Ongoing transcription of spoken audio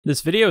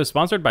This video is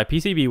sponsored by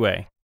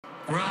Beetleweight.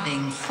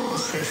 Running full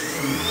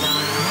system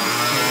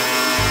diagnostics.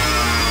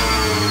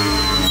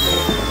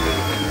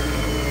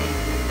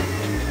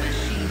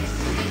 Machine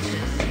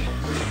status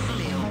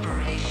fully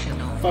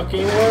operational.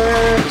 Fucking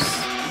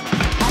works!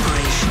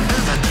 Operation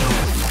overkill.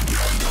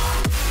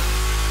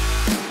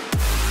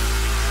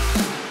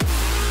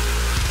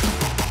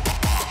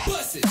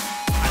 Bust it! On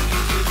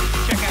YouTube, you can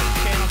check out the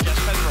channel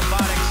Just Cause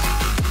Robotics.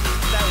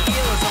 That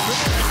wheel is a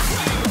little...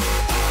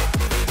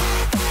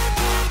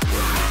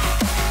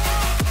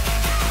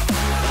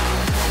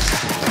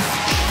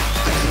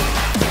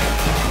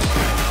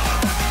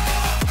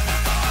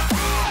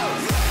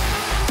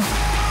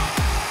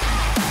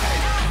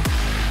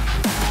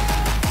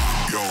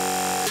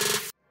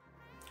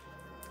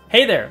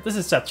 Hey there, this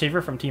is Seth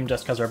Schaefer from Team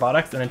Just Cause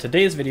Robotics, and in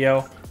today's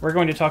video, we're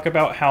going to talk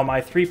about how my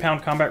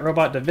 3-pound combat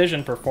robot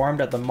division performed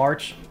at the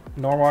March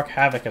Norwalk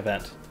Havoc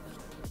event.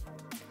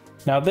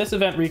 Now this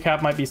event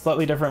recap might be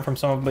slightly different from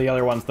some of the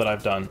other ones that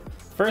I've done.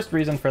 First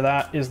reason for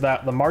that is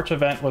that the March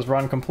event was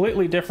run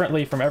completely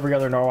differently from every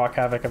other Norwalk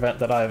Havoc event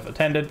that I've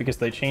attended because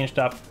they changed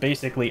up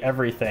basically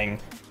everything.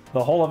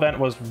 The whole event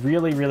was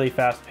really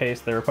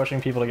fast-paced. They were pushing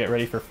people to get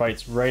ready for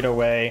fights right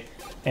away,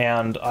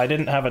 and I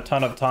didn't have a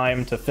ton of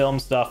time to film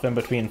stuff in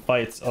between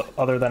fights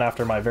other than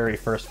after my very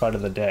first fight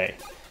of the day.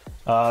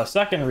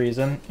 Second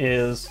reason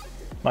is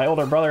my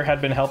older brother had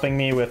been helping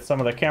me with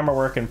some of the camera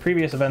work in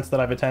previous events that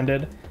I've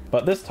attended,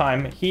 but this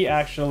time he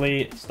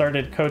actually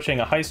started coaching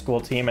a high school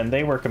team and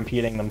they were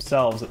competing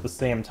themselves at the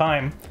same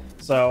time,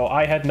 so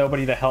I had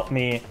nobody to help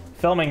me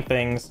filming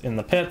things in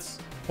the pits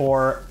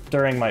or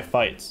during my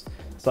fights.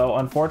 So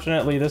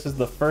unfortunately, this is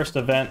the first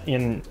event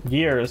in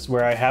years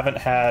where I haven't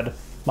had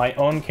my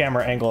own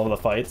camera angle of the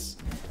fights,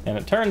 and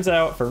it turns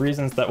out, for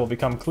reasons that will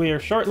become clear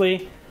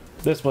shortly,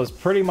 this was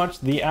pretty much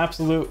the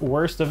absolute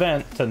worst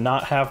event to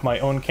not have my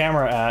own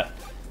camera at,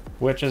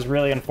 which is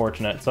really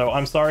unfortunate. So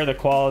I'm sorry the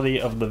quality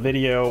of the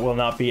video will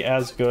not be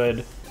as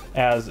good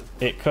as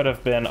it could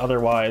have been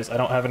otherwise. I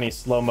don't have any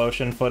slow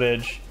motion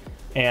footage,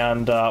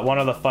 and one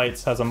of the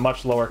fights has a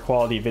much lower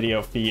quality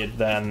video feed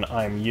than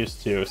I'm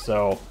used to,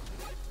 so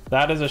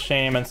that is a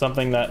shame and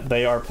something that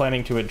they are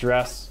planning to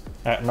address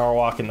at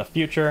Norwalk in the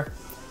future.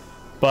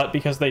 But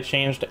because they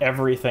changed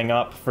everything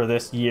up for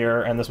this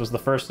year, and this was the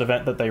first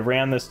event that they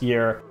ran this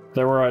year,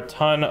 there were a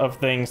ton of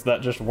things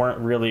that just weren't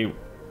really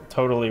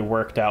totally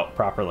worked out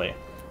properly.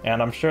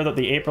 And I'm sure that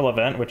the April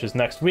event, which is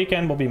next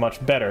weekend, will be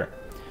much better.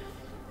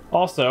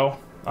 Also,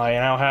 I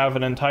now have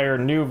an entire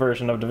new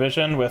version of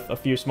Division with a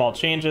few small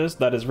changes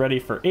that is ready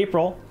for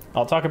April.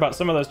 I'll talk about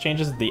some of those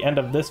changes at the end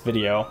of this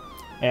video,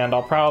 and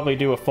I'll probably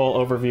do a full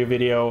overview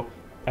video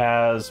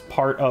as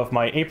part of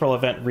my April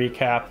event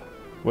recap,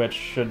 which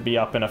should be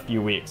up in a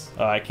few weeks.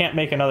 I can't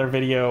make another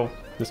video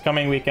this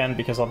coming weekend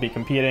because I'll be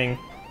competing,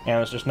 and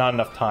there's just not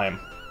enough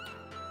time.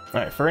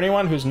 Alright, for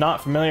anyone who's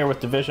not familiar with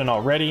Division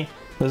already,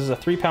 this is a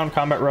 3-pound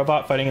combat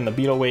robot fighting in the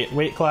Beetleweight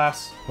weight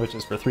class, which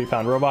is for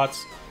 3-pound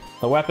robots.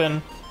 The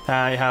weapon,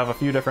 I have a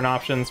few different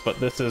options, but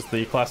this is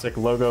the classic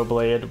logo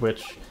blade,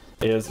 which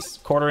is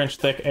 1/4-inch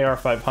thick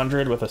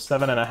AR-500 with a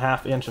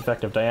 7.5-inch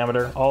effective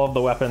diameter. All of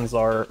the weapons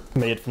are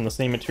made from the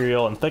same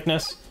material and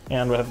thickness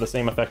and have the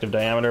same effective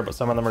diameter, but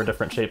some of them are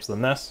different shapes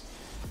than this.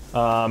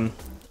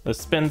 This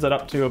spins at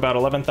up to about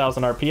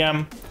 11,000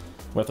 RPM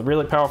with a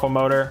really powerful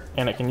motor,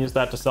 and it can use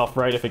that to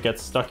self-right if it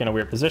gets stuck in a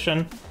weird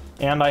position.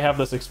 And I have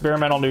this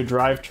experimental new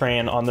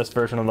drivetrain on this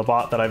version of the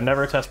bot that I've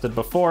never tested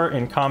before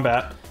in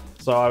combat,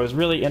 so I was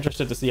really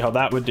interested to see how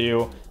that would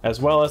do, as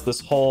well as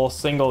this whole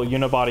single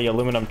unibody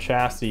aluminum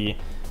chassis,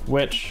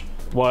 which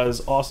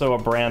was also a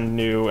brand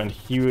new and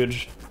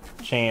huge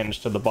change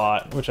to the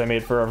bot, which I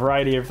made for a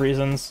variety of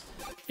reasons.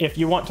 If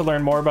you want to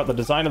learn more about the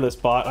design of this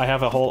bot, I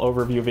have a whole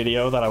overview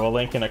video that I will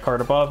link in a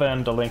card above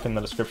and a link in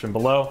the description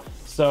below,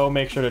 so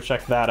make sure to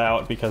check that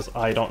out because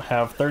I don't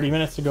have 30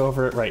 minutes to go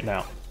over it right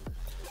now.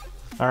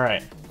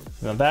 Alright,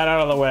 now that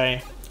out of the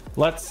way,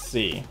 let's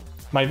see.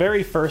 My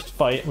very first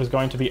fight was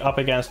going to be up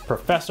against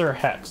Professor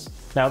Hex.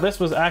 Now this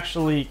was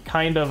actually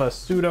kind of a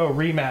pseudo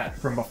rematch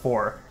from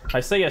before. I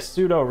say a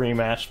pseudo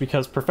rematch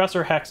because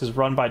Professor Hex is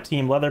run by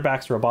Team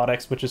Leatherbacks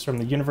Robotics, which is from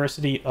the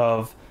University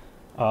of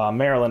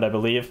Maryland, I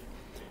believe,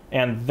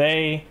 and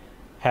they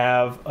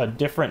have a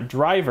different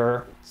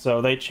driver,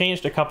 so they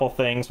changed a couple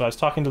things. When I was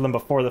talking to them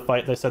before the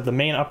fight, they said the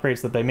main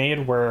upgrades that they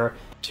made were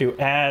to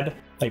add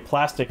a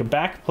plastic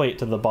backplate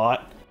to the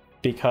bot,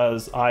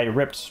 because I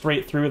ripped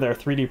straight through their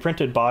 3D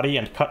printed body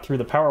and cut through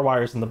the power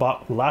wires in the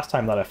bot last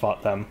time that I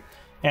fought them.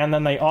 And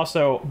then they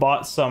also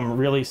bought some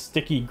really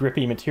sticky,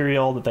 grippy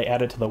material that they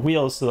added to the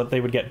wheels so that they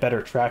would get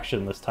better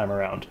traction this time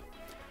around.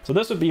 So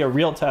this would be a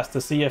real test to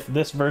see if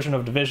this version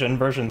of Division,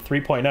 version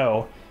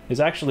 3.0,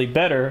 is actually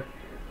better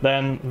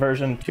than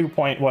version 2.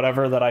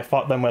 Whatever that I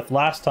fought them with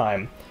last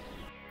time.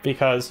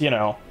 Because, you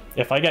know,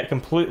 if I get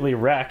completely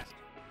wrecked,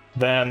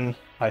 then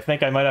I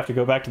think I might have to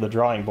go back to the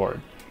drawing board.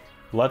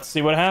 Let's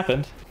see what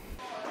happened.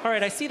 All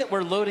right, I see that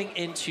we're loading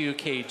into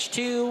Cage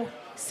 2.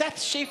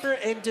 Seth Schaefer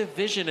and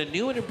Division, a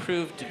new and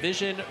improved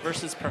Division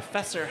versus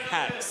Professor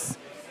Hex.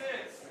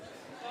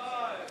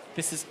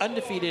 This is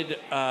undefeated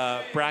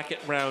bracket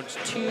round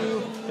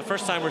 2. The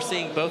first time we're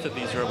seeing both of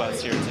these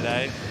robots here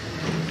today.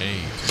 8,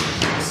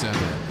 7.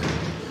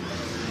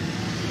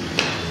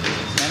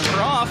 And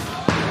we're off.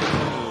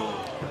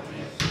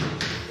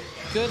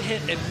 Good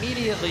hit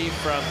immediately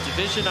from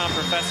Division on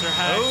Professor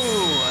Hex.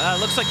 Oh,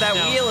 looks like that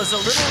wheel is a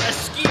little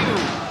askew.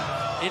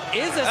 It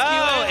is askew,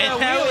 Oh, and and the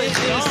now wheel it is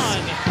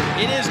gone.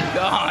 It is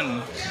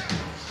gone.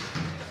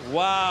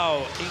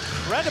 Wow,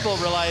 incredible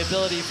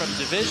reliability from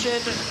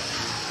Division.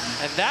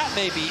 And that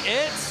may be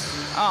it.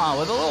 Ah,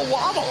 with a little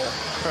wobble.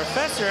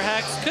 Professor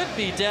Hex could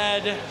be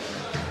dead.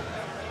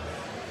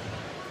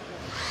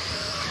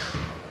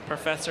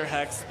 Professor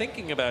Hex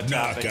thinking about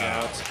dropping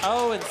out.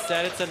 Oh,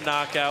 instead it's a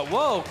knockout.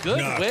 Whoa,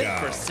 good win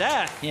for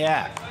Seth.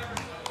 Yeah.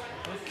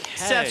 Okay.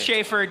 Seth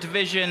Schaefer,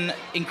 Division,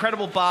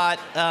 incredible bot.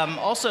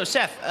 Also,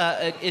 Seth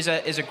is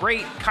a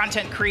great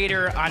content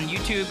creator on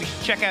YouTube. You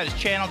should check out his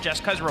channel,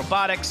 Just Cause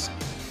Robotics.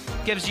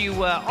 Gives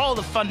you all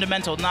the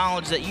fundamental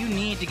knowledge that you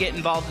need to get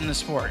involved in the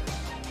sport.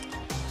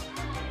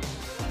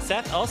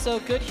 Seth, also a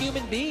good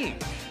human being.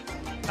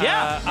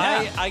 Yeah,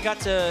 I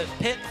got to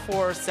pit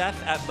for Seth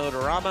at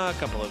Motorama a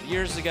couple of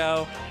years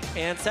ago,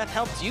 and Seth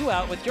helped you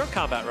out with your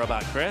combat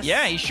robot, Chris.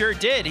 Yeah, he sure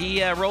did.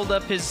 He rolled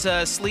up his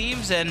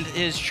sleeves and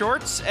his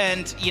shorts,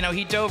 and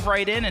he dove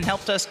right in and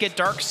helped us get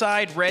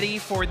Darkside ready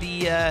for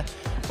the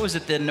what was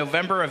it, the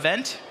November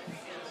event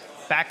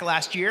back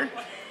last year.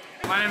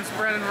 My name's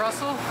Brandon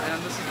Russell,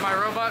 and this is my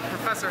robot,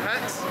 Professor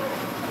Hex. All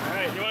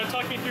right, you want to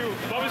talk me through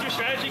what was your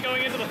strategy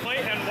going into the fight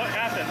and what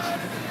happened?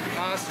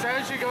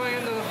 Strategy going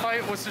into the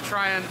fight was to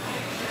try and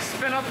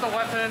spin up the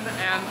weapon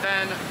and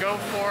then go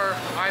for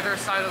either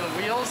side of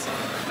the wheels.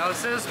 Now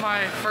this is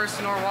my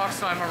first Norwalk,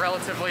 so I'm a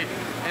relatively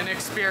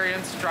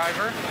inexperienced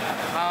driver.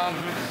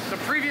 The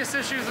previous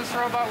issues this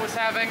robot was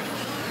having,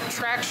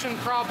 traction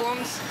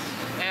problems,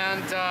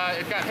 and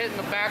it got hit in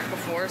the back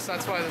before, so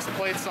that's why this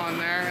plate's on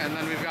there, and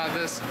then we've got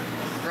this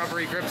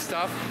rubbery grip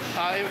stuff.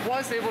 It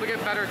was able to get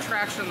better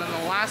traction than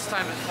the last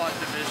time it fought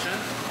Division.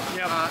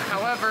 Yep.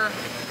 However,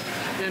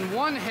 in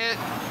one hit,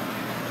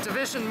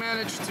 Division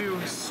managed to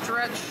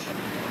stretch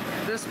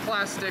this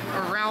plastic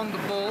around the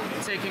bolt,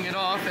 taking it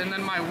off, and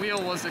then my wheel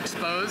was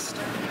exposed.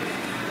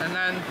 And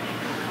then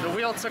the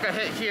wheel took a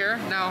hit here.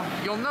 Now,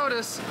 you'll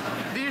notice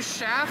these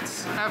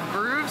shafts have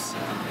grooves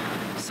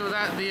so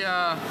that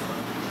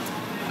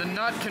the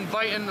nut can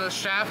bite into the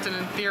shaft and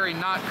in theory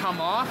not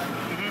come off.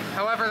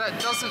 However, that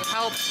doesn't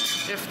help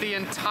if the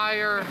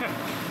entire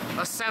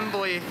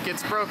assembly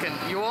gets broken.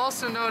 You'll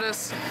also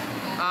notice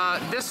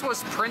this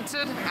was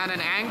printed at an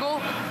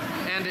angle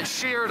and it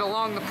sheared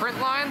along the print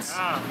lines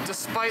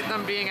despite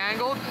them being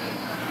angled.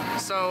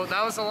 So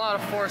that was a lot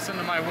of force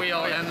into my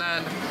wheel, and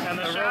then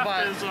The shaft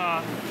robot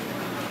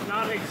is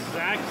not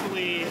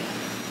exactly...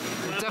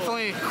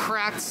 definitely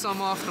cracked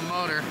some off the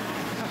motor.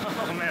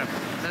 Oh man.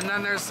 And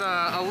then there's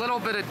a little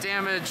bit of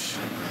damage.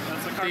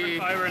 That's the carbon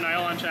fiber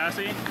nylon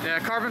chassis. Yeah,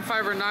 carbon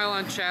fiber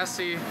nylon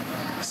chassis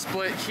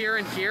split here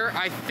and here.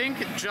 I think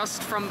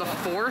just from the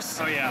force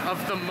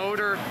of the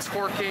motor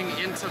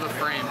torquing into the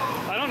frame.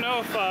 I don't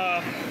know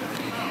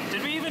if,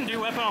 did we even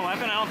do weapon on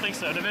weapon? I don't think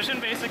so. Division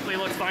basically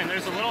looks fine.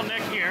 There's a little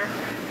nick here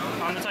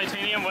on the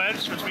titanium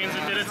wedge, which means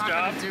it did its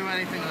job. It's not gonna do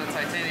anything to the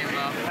titanium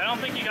though. I don't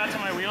think you got to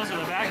my wheels or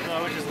the back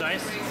though, which is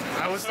nice.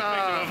 I was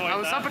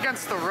up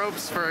against the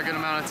ropes for a good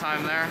amount of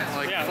time there,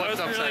 like flipped that was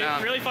upside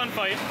down. really fun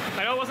fight.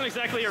 I know it wasn't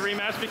exactly a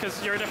rematch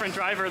because you're a different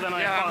driver than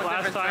I fought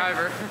last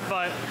time,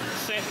 but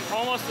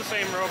almost the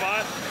same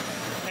robot,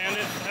 and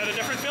it had a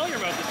different failure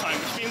mode this time,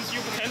 which means you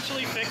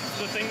potentially fixed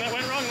the thing that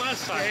went wrong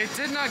last time. It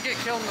did not get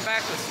killed in the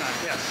back this time.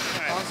 Yeah.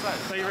 All right.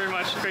 Thank you very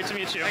much. Great to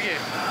meet you. Thank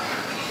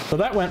you. So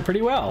that went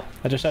pretty well.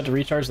 I just had to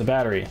recharge the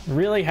battery.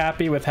 Really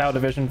happy with how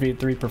Division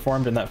V3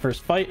 performed in that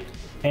first fight,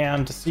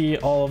 and to see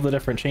all of the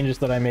different changes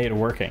that I made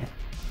working.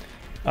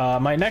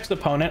 My next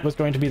opponent was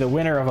going to be the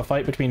winner of a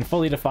fight between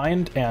Fully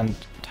Defined and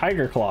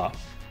Tiger Claw.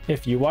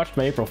 If you watched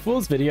my April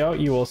Fool's video,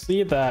 you will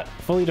see that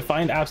Fully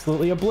Defined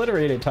absolutely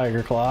obliterated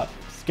Tiger Claw,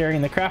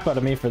 scaring the crap out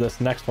of me for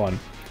this next one.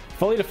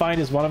 Fully Defined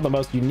is one of the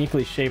most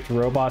uniquely shaped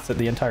robots at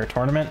the entire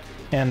tournament,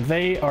 and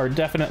they are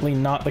definitely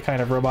not the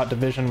kind of robot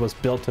Division was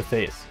built to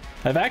face.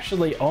 I've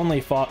actually only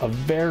fought a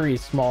very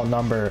small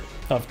number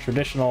of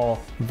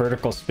traditional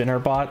vertical spinner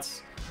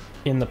bots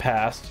in the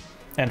past,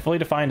 and Fully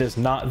Defined is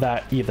not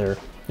that either.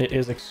 It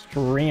is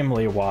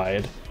extremely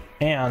wide,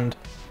 and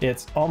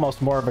it's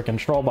almost more of a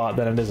control bot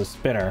than it is a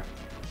spinner.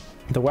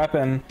 The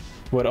weapon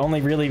would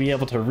only really be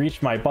able to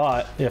reach my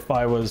bot if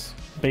I was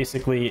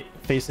basically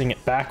facing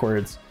it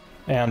backwards,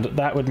 and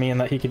that would mean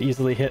that he could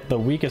easily hit the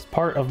weakest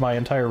part of my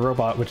entire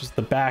robot, which is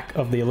the back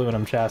of the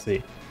aluminum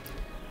chassis.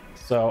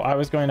 So I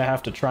was going to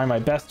have to try my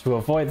best to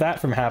avoid that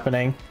from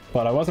happening,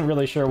 but I wasn't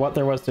really sure what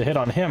there was to hit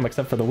on him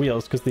except for the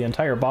wheels, because the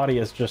entire body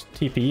is just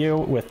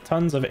TPU with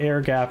tons of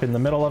air gap in the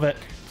middle of it,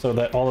 so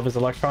that all of his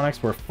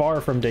electronics were far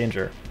from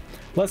danger.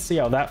 Let's see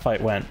how that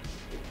fight went.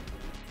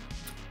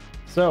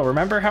 So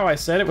remember how I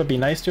said it would be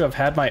nice to have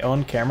had my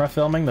own camera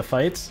filming the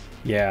fights?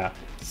 Yeah,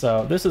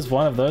 so this is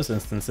one of those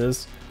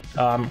instances.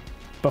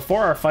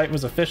 before our fight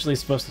was officially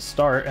supposed to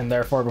start, and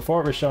therefore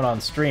before it was shown on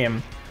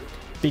stream,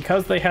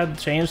 because they had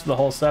changed the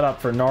whole setup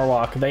for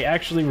Norwalk, they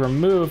actually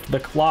removed the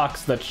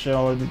clocks that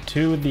showed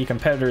to the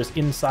competitors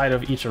inside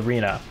of each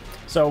arena.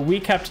 So we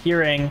kept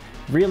hearing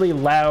really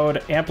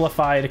loud,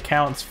 amplified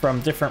counts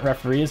from different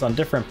referees on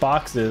different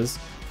boxes,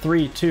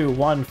 3, 2,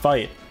 1,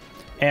 fight.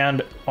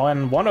 And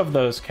on one of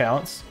those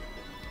counts,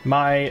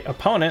 my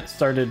opponent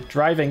started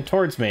driving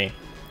towards me.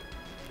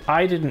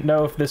 I didn't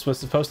know if this was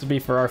supposed to be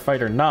for our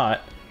fight or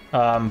not,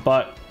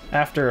 but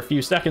after a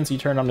few seconds he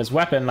turned on his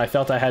weapon and I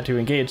felt I had to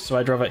engage, so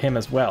I drove at him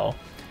as well.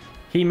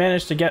 He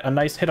managed to get a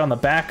nice hit on the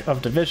back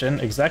of Division,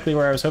 exactly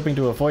where I was hoping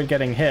to avoid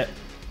getting hit,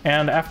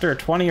 and after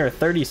 20 or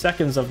 30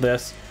 seconds of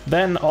this,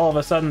 then all of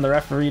a sudden the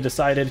referee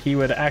decided he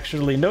would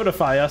actually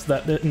notify us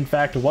that it in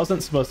fact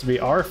wasn't supposed to be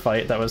our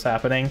fight that was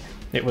happening,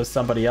 it was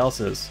somebody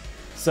else's.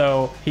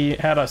 So he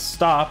had us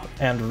stop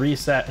and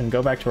reset and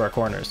go back to our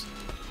corners.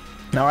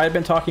 Now, I had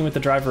been talking with the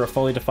driver of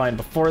Fully Defined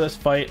before this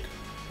fight.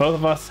 Both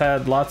of us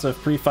had lots of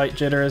pre-fight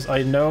jitters.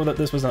 I know that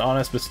this was an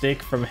honest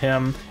mistake from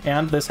him,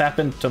 and this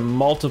happened to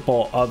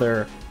multiple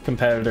other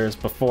competitors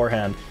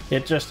beforehand.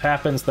 It just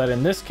happens that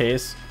in this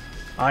case,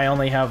 I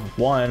only have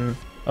one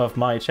of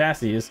my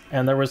chassis,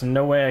 and there was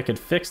no way I could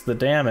fix the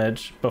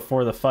damage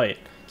before the fight.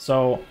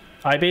 So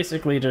I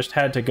basically just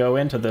had to go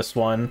into this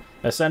one,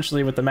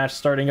 essentially with the match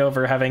starting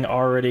over, having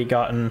already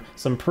gotten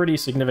some pretty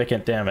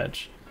significant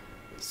damage.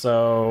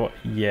 So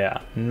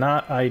yeah,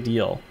 not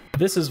ideal.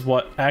 This is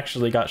what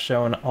actually got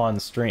shown on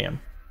stream.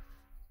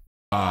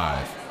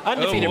 5,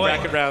 Undefeated boy.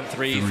 bracket round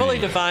 3, Fully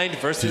Defined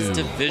versus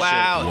 2, Division.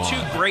 Wow,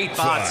 2 great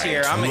bots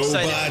here. I'm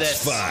excited for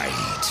this.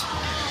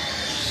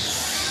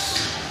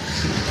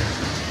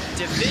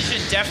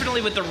 Division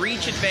definitely with the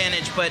reach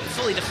advantage, but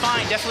Fully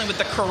Defined definitely with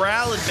the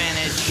corral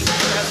advantage.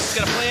 How this is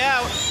gonna play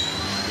out.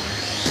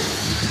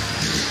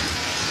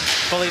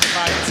 Fully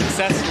Defined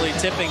successfully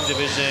tipping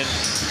Division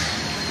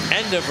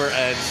end over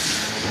end.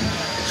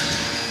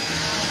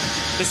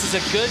 This is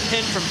a good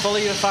hit from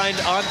Fully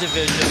Defined on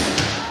Division.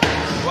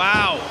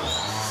 Wow.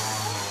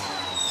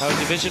 How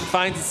Division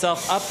finds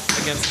itself up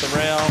against the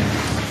rail,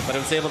 but it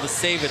was able to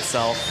save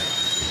itself.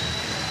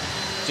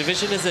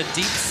 Division is a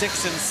Deep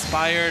Six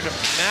inspired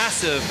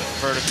massive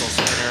vertical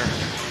spinner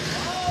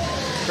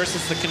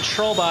versus the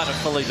control bot of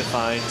Fully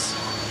Defined.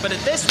 But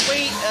at this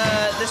weight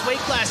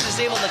class is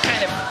able to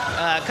kind of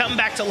come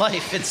back to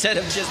life instead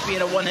of just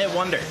being a one-hit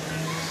wonder.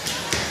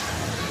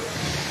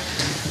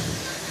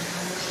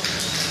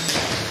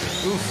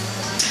 Oof.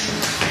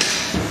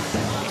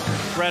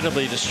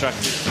 Incredibly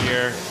destructive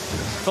here.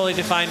 Fully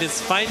Defined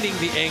is finding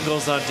the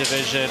angles on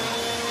Division.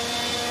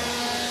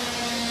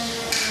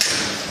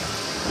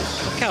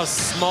 Look how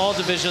small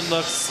Division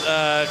looks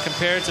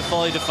compared to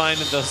Fully Defined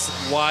with those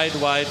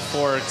wide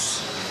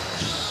forks.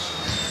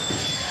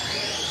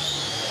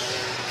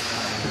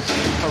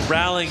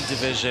 Corralling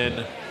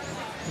Division.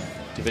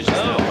 Division's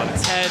now on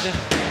its head.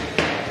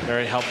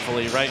 Very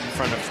helpfully right in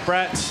front of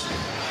Brett.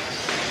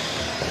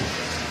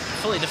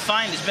 Fully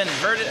Defined has been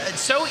inverted.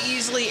 It's so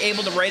easily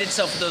able to right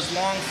itself with those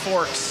long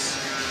forks.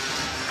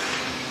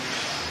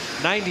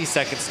 90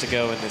 seconds to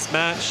go in this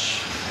match.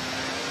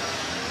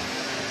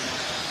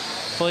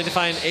 Fully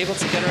Defined able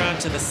to get around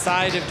to the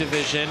side of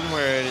Division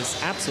where it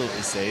is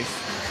absolutely safe.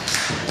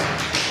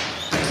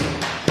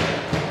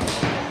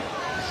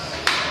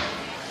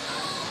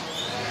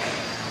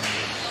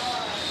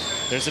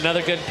 There's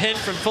another good pin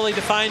from Fully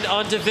Defined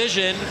on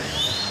Division,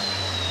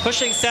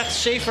 pushing Seth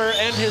Schaefer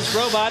and his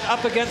robot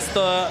up against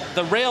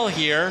the rail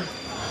here.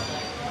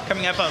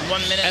 Coming up on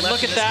 1 minute And left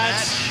look in at this that.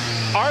 match.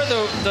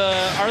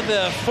 Are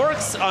the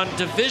forks on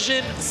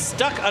Division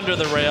stuck under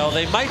the rail?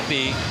 They might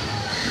be.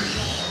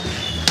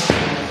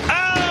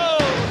 Oh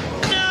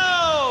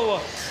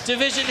no!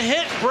 Division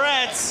hit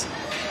Brett,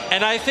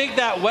 and I think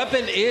that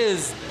weapon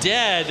is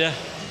dead.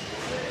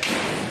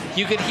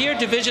 You could hear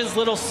Division's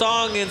little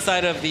song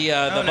inside of the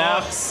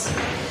box.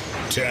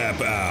 Tap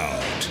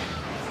out.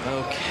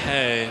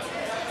 Okay.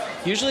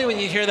 Usually when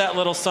you hear that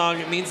little song,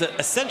 it means that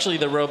essentially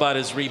the robot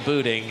is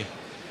rebooting.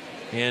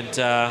 And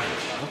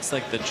looks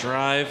like the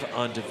drive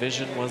on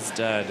Division was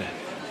dead.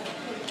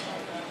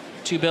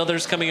 Two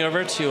builders coming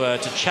over to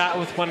chat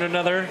with one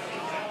another.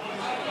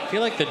 I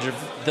feel like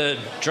the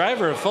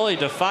driver of Fully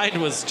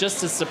Defined was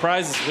just as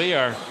surprised as we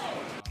are.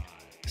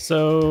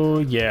 So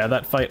yeah,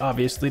 that fight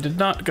obviously did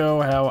not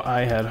go how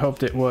I had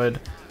hoped it would.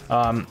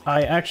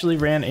 I actually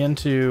ran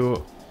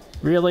into,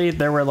 really,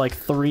 there were like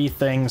 3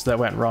 things that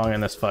went wrong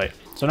in this fight.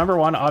 So number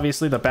 1,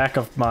 obviously the back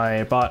of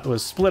my bot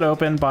was split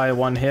open by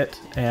 1 hit,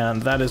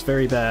 and that is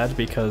very bad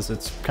because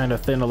it's kind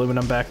of thin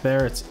aluminum back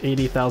there. It's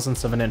 80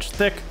 thousandths of an inch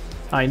thick.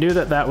 I knew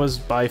that that was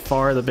by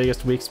far the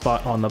biggest weak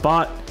spot on the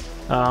bot,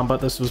 but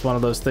this was one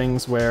of those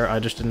things where I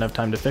just didn't have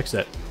time to fix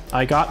it.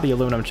 I got the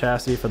aluminum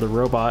chassis for the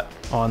robot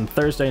on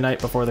Thursday night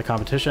before the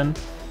competition.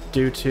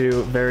 Due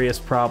to various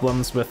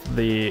problems with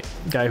the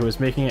guy who was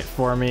making it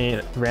for me,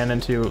 ran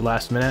into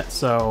last minute,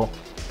 so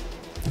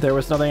there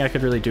was nothing I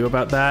could really do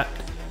about that.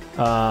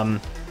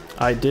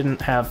 I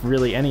didn't have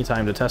really any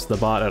time to test the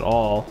bot at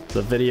all.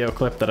 The video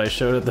clip that I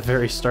showed at the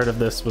very start of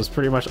this was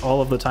pretty much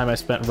all of the time I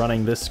spent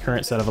running this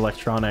current set of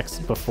electronics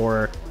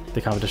before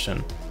the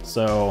competition.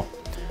 So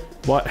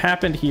what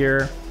happened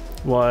here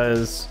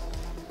was,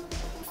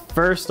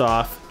 first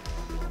off,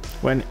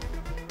 when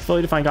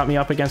Fully Defined got me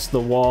up against the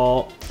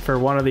wall for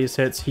one of these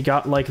hits, he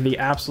got like the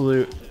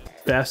absolute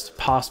best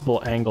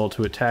possible angle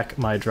to attack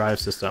my drive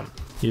system.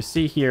 You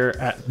see here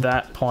at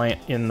that point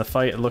in the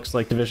fight, it looks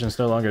like Division's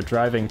no longer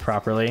driving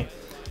properly.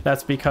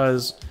 That's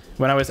because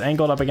when I was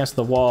angled up against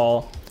the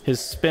wall,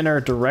 his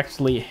spinner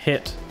directly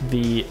hit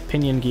the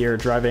pinion gear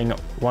driving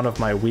one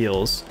of my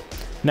wheels.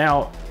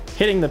 Now,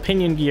 hitting the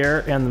pinion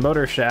gear and the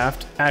motor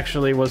shaft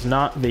actually was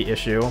not the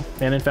issue,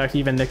 and in fact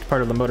even nicked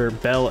part of the motor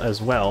bell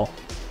as well.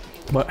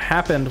 What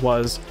happened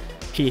was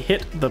he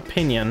hit the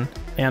pinion,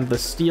 and the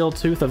steel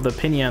tooth of the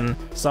pinion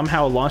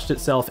somehow launched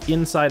itself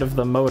inside of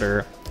the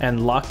motor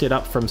and locked it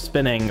up from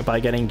spinning by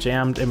getting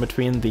jammed in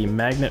between the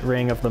magnet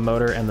ring of the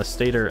motor and the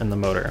stator in the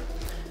motor.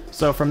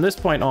 So from this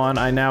point on,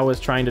 I now was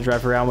trying to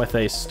drive around with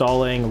a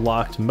stalling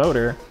locked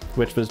motor,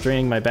 which was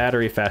draining my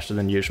battery faster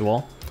than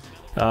usual.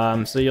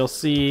 So you'll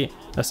see,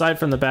 aside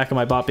from the back of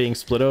my bot being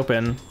split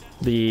open,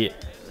 the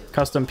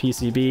custom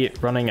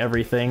PCB running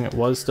everything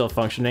was still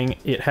functioning.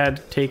 It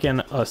had taken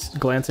a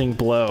glancing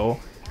blow,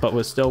 but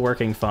was still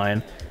working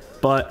fine.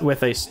 But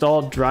with a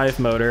stalled drive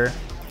motor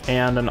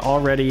and an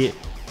already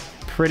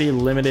pretty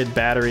limited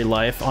battery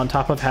life, on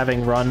top of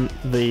having run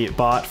the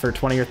bot for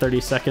 20 or 30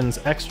 seconds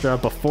extra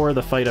before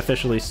the fight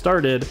officially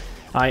started,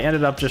 I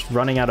ended up just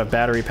running out of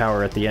battery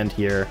power at the end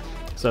here.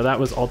 So that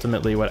was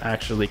ultimately what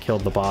actually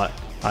killed the bot.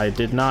 I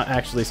did not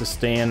actually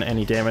sustain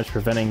any damage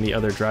preventing the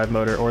other drive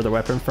motor or the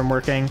weapon from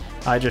working.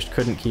 I just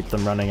couldn't keep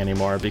them running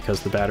anymore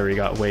because the battery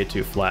got way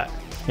too flat.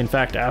 In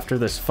fact, after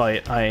this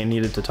fight, I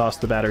needed to toss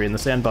the battery in the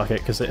sand bucket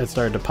because it had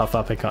started to puff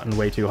up and gotten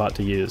way too hot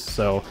to use.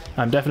 So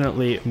I'm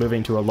definitely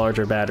moving to a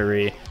larger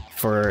battery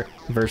for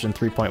version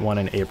 3.1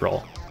 in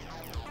April.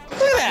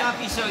 Look at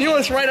that! You know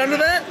what's right under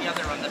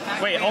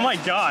that? Wait, oh my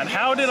god,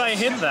 how did I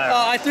hit that?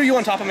 I threw you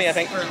on top of me, I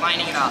think. We're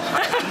lining it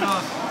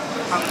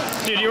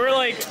up. Dude, you were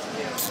like...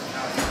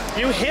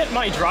 You hit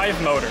my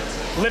drive motor.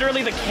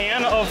 Literally the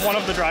can of one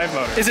of the drive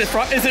motors. Is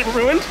it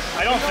ruined?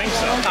 I don't think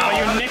so. But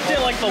you nicked it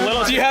like the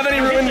little... Do you have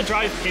any ruined... the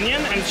drive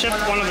pinion and chipped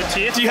one of the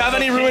teeth. Do you have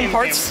any ruined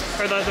parts?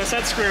 Or the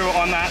set screw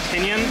on that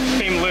pinion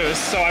came loose,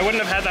 so I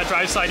wouldn't have had that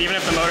drive side even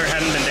if the motor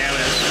hadn't been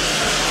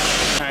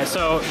damaged. Alright,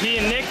 so he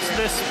nicked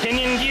this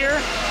pinion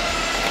gear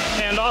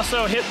and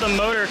also hit the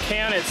motor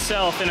can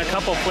itself in a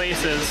couple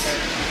places.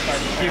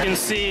 You can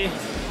see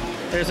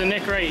there's a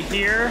nick right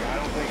here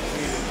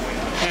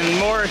and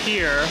more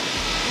here.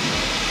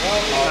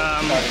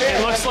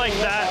 It looks like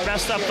that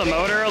messed up the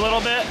motor a little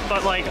bit,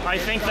 but like I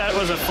think that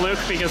was a fluke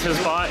because his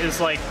bot is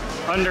like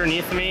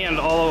underneath me and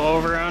all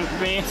over on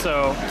me,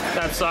 so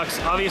that sucks.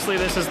 Obviously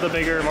this is the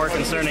bigger, more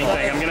concerning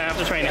thing. I'm gonna have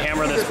to try and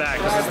hammer this back.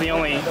 This is the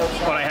only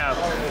one I have.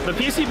 The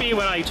PCB,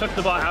 when I took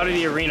the bot out of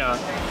the arena,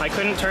 I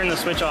couldn't turn the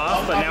switch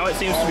off, but now it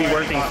seems to be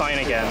working fine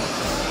again.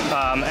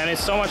 And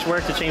it's so much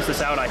work to change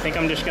this out, I think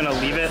I'm just gonna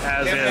leave it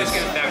as is.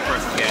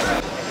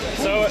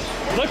 So it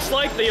looks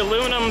like the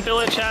aluminum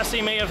billet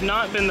chassis may have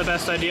not been the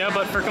best idea,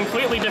 but for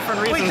completely different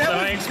reasons than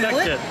I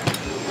expected.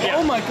 Yeah.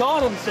 Oh my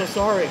god, I'm so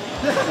sorry.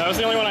 That was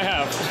the only one I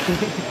have.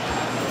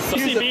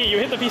 PCB, you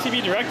hit the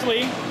PCB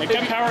directly, it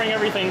kept powering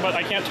everything, but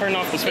I can't turn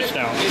off the switch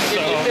now.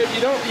 So if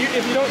you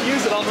don't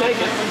use it, I'll take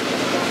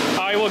it.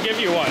 I will give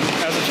you one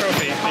as a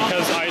trophy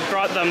because I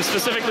brought them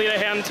specifically to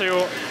hand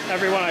to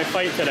everyone I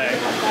fight today.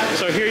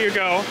 So here you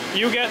go.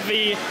 You get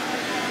the...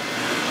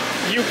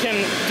 You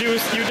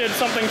did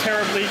something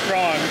terribly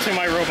wrong to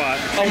my robot.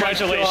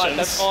 Congratulations. Oh my god,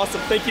 that's awesome.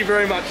 Thank you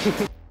very much.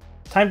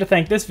 Time to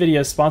thank this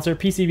video's sponsor,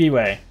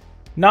 PCBWay.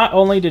 Not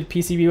only did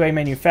PCBWay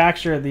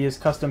manufacture these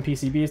custom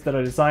PCBs that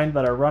I designed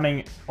that are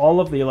running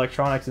all of the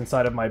electronics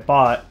inside of my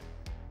bot,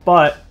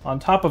 but on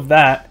top of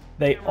that,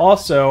 they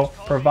also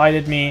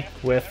provided me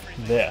with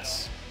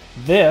this.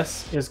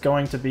 This is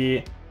going to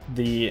be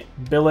the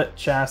billet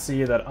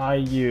chassis that I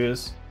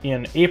use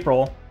in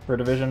April for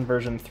Division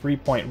version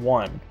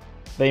 3.1.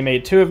 They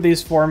made 2 of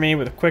these for me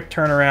with a quick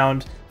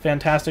turnaround,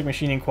 fantastic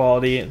machining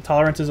quality.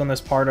 Tolerances on this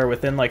part are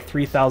within like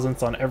 3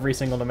 thousandths on every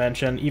single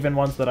dimension, even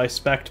ones that I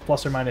spec'd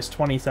plus or minus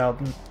 20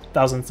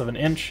 thousandths of an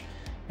inch.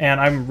 And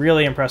I'm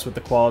really impressed with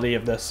the quality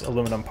of this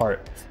aluminum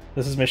part.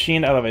 This is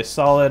machined out of a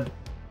solid,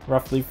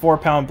 roughly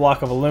 4-pound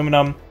block of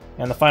aluminum,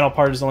 and the final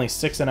part is only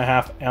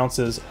 6.5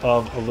 ounces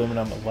of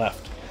aluminum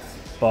left.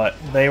 But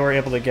they were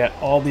able to get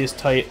all these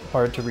tight,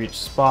 hard to reach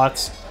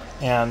spots,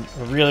 and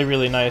a really,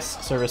 really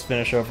nice service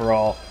finish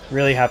overall.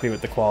 Really happy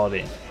with the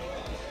quality.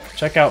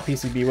 Check out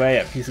PCBWay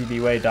at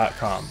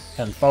PCBWay.com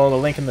and follow the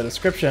link in the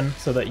description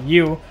so that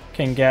you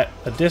can get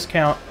a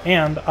discount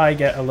and I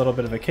get a little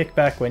bit of a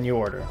kickback when you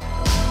order.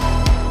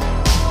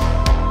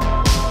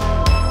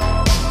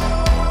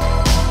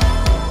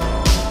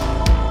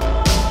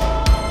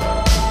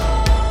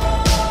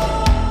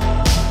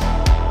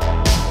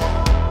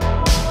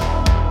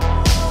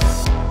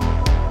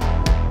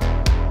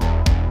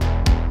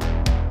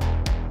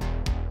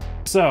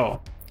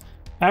 So,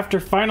 after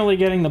finally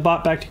getting the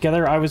bot back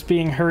together, I was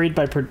being hurried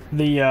by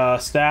the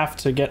staff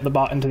to get the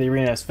bot into the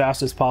arena as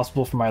fast as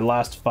possible for my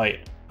last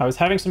fight. I was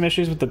having some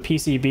issues with the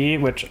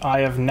PCB, which I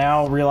have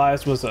now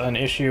realized was an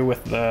issue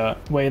with the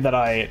way that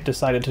I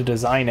decided to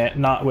design it,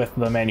 not with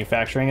the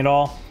manufacturing at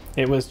all.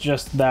 It was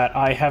just that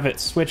I have it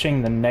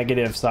switching the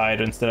negative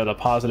side instead of the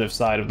positive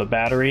side of the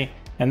battery,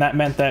 and that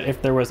meant that if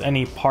there was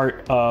any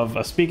part of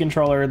a speed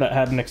controller that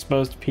had an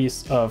exposed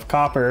piece of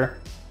copper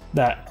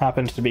that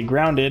happened to be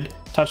grounded,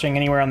 touching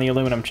anywhere on the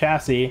aluminum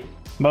chassis,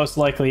 most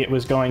likely it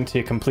was going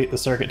to complete the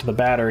circuit to the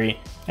battery,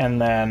 and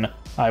then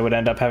I would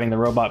end up having the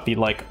robot be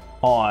like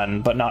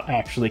on, but not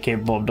actually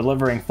capable of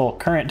delivering full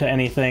current to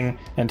anything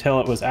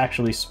until it was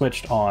actually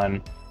switched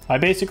on. I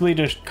basically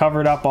just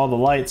covered up all the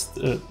lights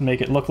to make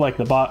it look like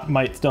the bot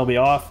might still be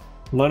off,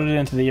 loaded it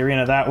into the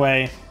arena that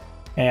way,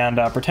 and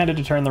pretended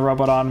to turn the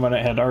robot on when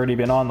it had already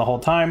been on the whole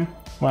time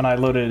when I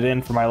loaded it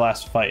in for my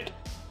last fight.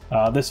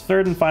 This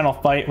third and final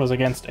fight was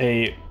against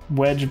a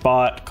wedge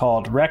bot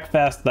called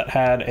Wreckfest that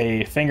had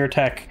a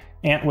Fingertech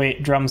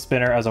Antweight drum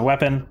spinner as a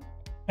weapon,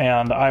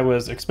 and I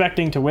was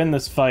expecting to win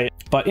this fight,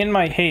 but in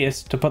my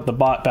haste to put the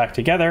bot back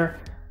together,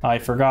 I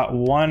forgot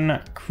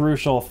one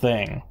crucial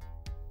thing.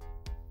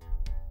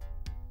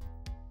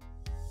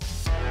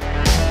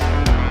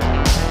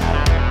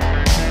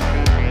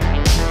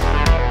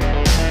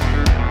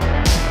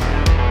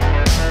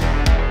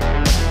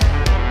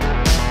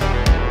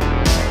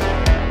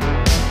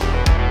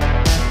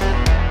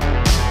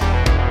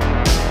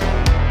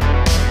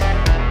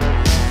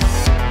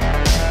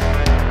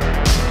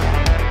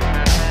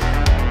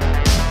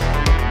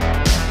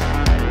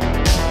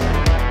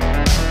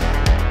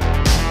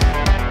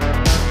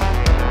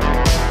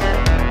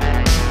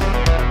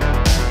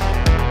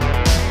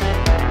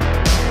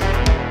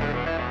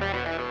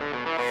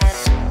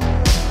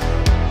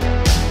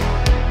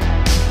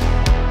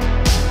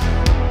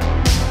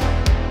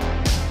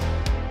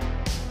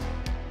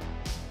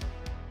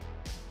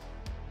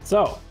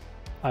 So,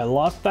 I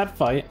lost that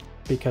fight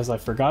because I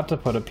forgot to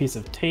put a piece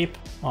of tape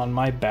on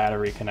my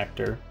battery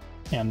connector,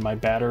 and my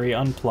battery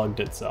unplugged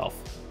itself.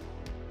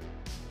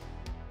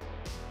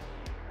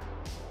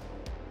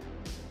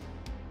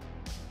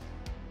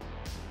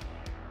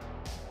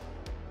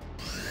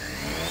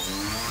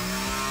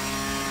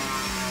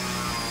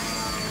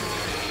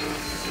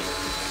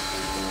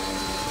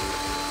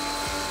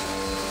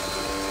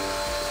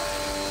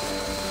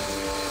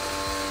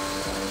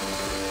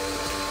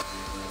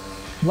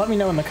 Let me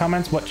know in the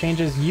comments what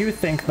changes you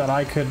think that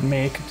I could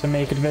make to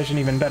make Division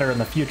even better in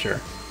the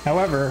future.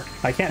 However,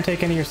 I can't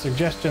take any of your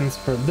suggestions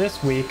for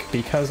this week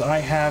because I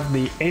have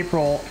the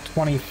April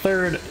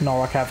 23rd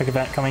Norwalk Havoc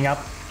event coming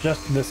up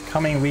just this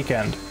coming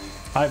weekend.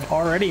 I've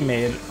already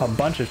made a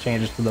bunch of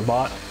changes to the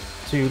bot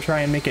to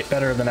try and make it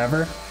better than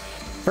ever.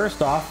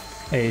 First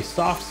off, a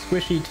soft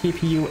squishy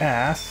TPU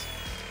ass.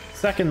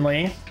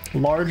 Secondly,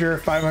 larger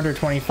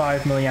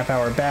 525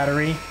 mAh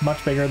battery,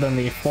 much bigger than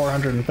the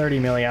 430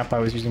 mAh I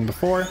was using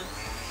before.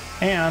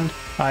 And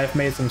I've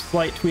made some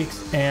slight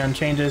tweaks and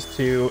changes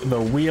to the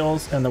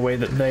wheels and the way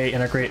that they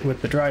integrate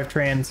with the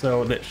drivetrain,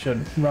 so that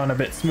should run a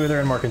bit smoother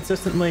and more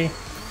consistently,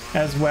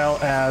 as well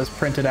as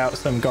printed out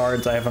some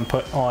guards I haven't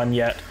put on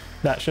yet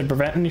that should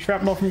prevent any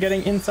shrapnel from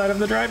getting inside of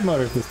the drive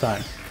motors this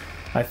time.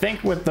 I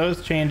think with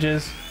those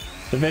changes,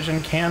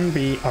 Division can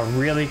be a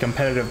really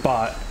competitive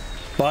bot,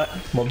 but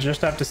we'll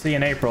just have to see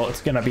in April.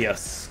 It's going to be a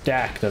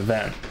stacked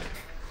event.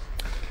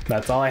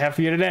 That's all I have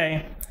for you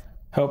today.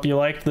 Hope you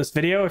liked this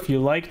video. If you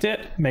liked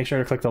it, make sure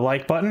to click the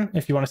like button.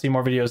 If you want to see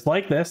more videos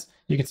like this,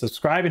 you can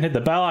subscribe and hit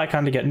the bell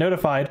icon to get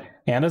notified.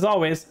 And as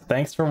always,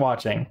 thanks for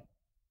watching.